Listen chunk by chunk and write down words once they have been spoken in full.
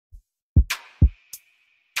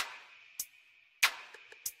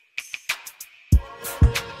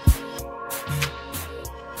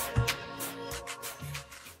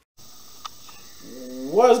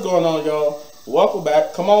What's going on, y'all? Welcome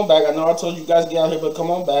back. Come on back. I know I told you guys to get out here, but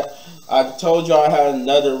come on back. I told y'all I had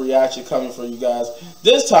another reaction coming for you guys.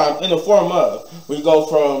 This time in the form of, we go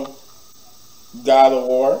from God of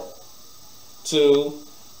War to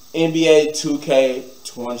NBA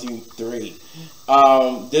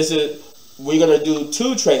 2K23. We're gonna do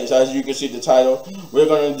two trades, as you can see the title.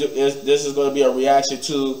 This is gonna be a reaction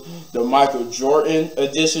to the Michael Jordan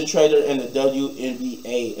edition trailer and the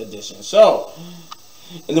WNBA edition. So,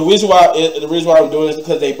 and the reason why I'm doing this is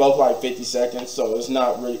because they both like 50 seconds, so it's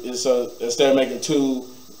not really. So instead of making two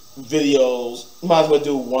videos, might as well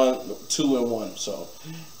do two in one. So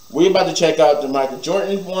we're about to check out the Michael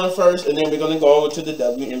Jordan one first, and then we're gonna go over to the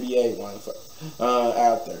WNBA one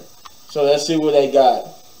after. So let's see what they got.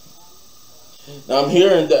 Now I'm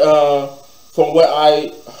hearing from what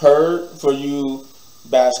I heard for you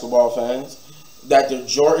basketball fans that the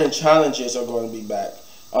Jordan challenges are going to be back.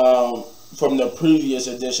 From the previous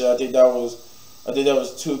edition, I think that was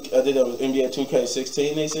NBA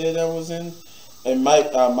 2K16. They said that was in. I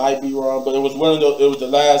might be wrong, but it was one of those. It was the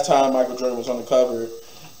last time Michael Jordan was on the cover.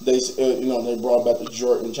 They they brought back the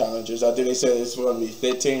Jordan challenges. I think they said it's going to be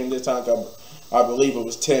 15 this time. I believe it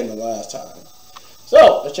was 10 the last time.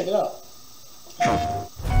 So let's check it out.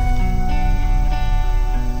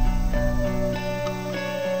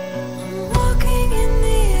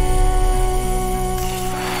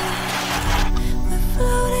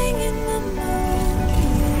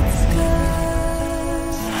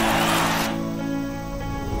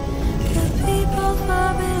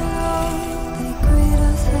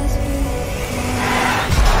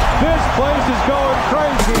 This place is going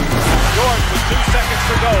crazy. Jordan with 2 seconds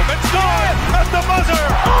to go. McStorm at the buzzer.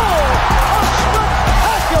 Oh, a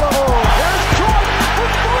spectacular move. There's Jordan for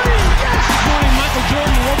three. Yes. This morning, Michael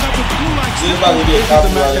Jordan woke up with blue lights. This is about to get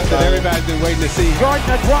The matchup that everybody's been waiting to see.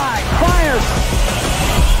 Jordan a drive. Fires.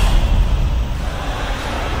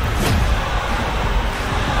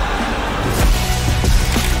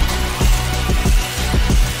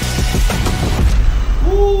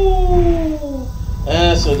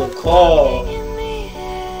 Answer the call.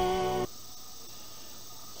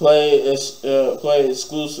 Play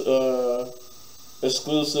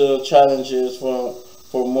exclusive challenges for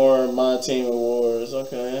more My Team awards.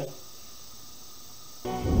 Okay.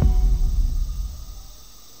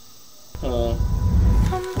 The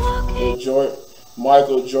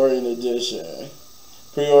Michael Jordan edition.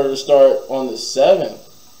 Pre-order start on the 7th.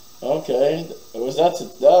 Okay.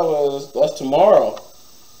 That's tomorrow.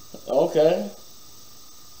 Okay.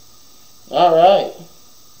 All right.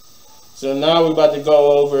 So now we're about to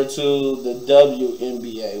go over to the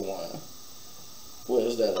WNBA one. Where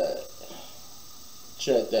is that at?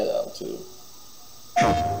 Check that out too.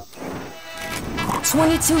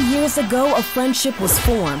 22 years ago, a friendship was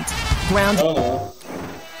formed. Grounded.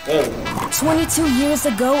 22 years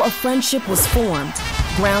ago, a friendship was formed,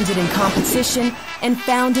 grounded in competition and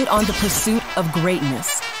founded on the pursuit of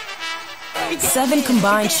greatness. 7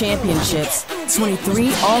 combined championships,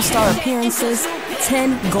 23 all-star appearances,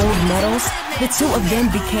 10 gold medals. The two of them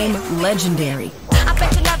became legendary. I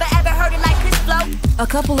bet you never ever heard it like this flow. A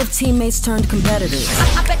couple of teammates turned competitors.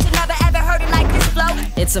 I bet you never ever heard it like this flow.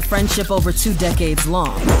 It's a friendship over 2 decades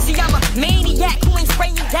long. See, I'm a maniac who ain't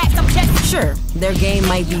spraying gas. I'm just Sure, their game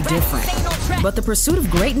might be different, but the pursuit of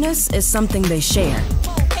greatness is something they share.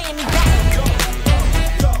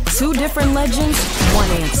 2 different legends, 1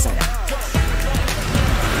 answer.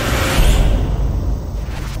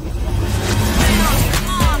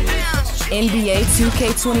 NBA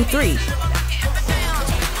 2K23.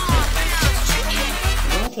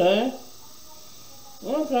 Okay.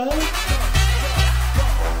 Okay.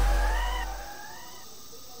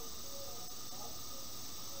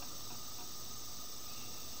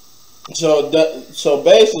 So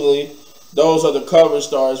basically, those are the cover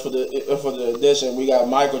stars for the edition. We got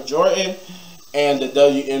Michael Jordan and the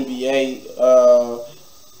WNBA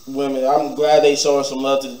women. I'm glad they showing some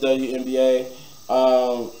love to the WNBA.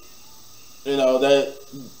 That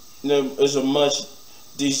is a much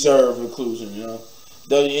deserved inclusion.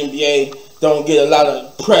 WNBA don't get a lot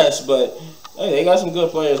of press, but hey, they got some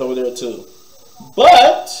good players over there too.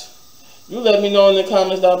 But you let me know in the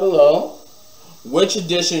comments down below which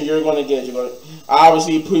edition you're going to get.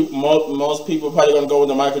 Obviously, most people are probably going to go with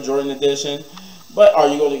the Michael Jordan edition, but are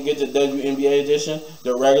you going to get the WNBA edition,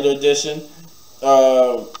 the regular edition?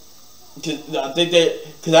 Because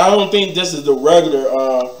I don't think this is the regular.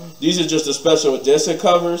 These are just the special edition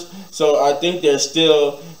covers. So I think they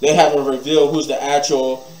haven't revealed who's the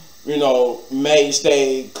actual,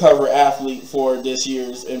 mainstay cover athlete for this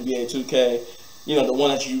year's NBA 2K. The one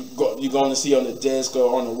that you're going to see on the disc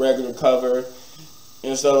or on the regular cover.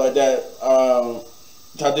 and stuff like that.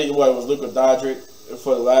 I think what it was Luka Doncic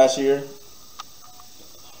for the last year.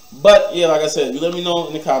 But yeah, like I said, you let me know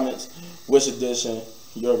in the comments which edition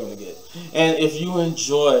you're gonna get. And if you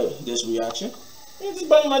enjoy this reaction, just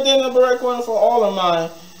button my damn number right corner for all of my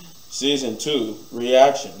Season 2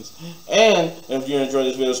 reactions. And if you enjoy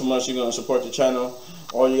this video so much you're gonna support the channel,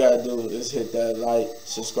 all you gotta do is hit that like,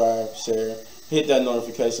 subscribe, share, hit that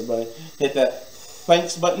notification button, hit that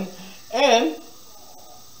thanks button, and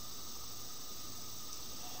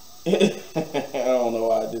I don't know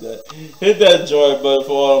why I did that. Hit that join button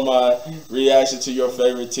for all of my reaction to your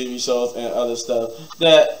favorite TV shows and other stuff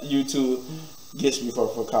that YouTube gets me for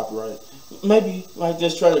copyright. Maybe like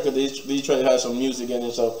this trailer, because these trailers have some music in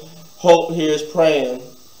it. So hope here's praying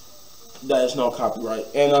that there's no copyright.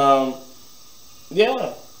 And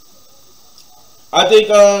yeah, I think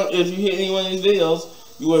if you hit any one of these videos,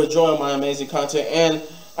 you will enjoy my amazing content. And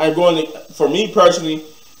I'm going to, for me personally,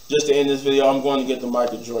 just to end this video, I'm going to get the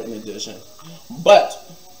Michael Jordan edition. But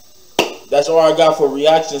that's all I got for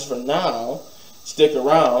reactions for now. Stick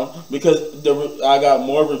around, because I got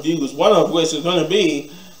more reviews, one of which is going to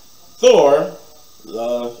be Thor,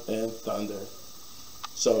 Love and Thunder.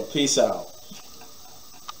 So peace out.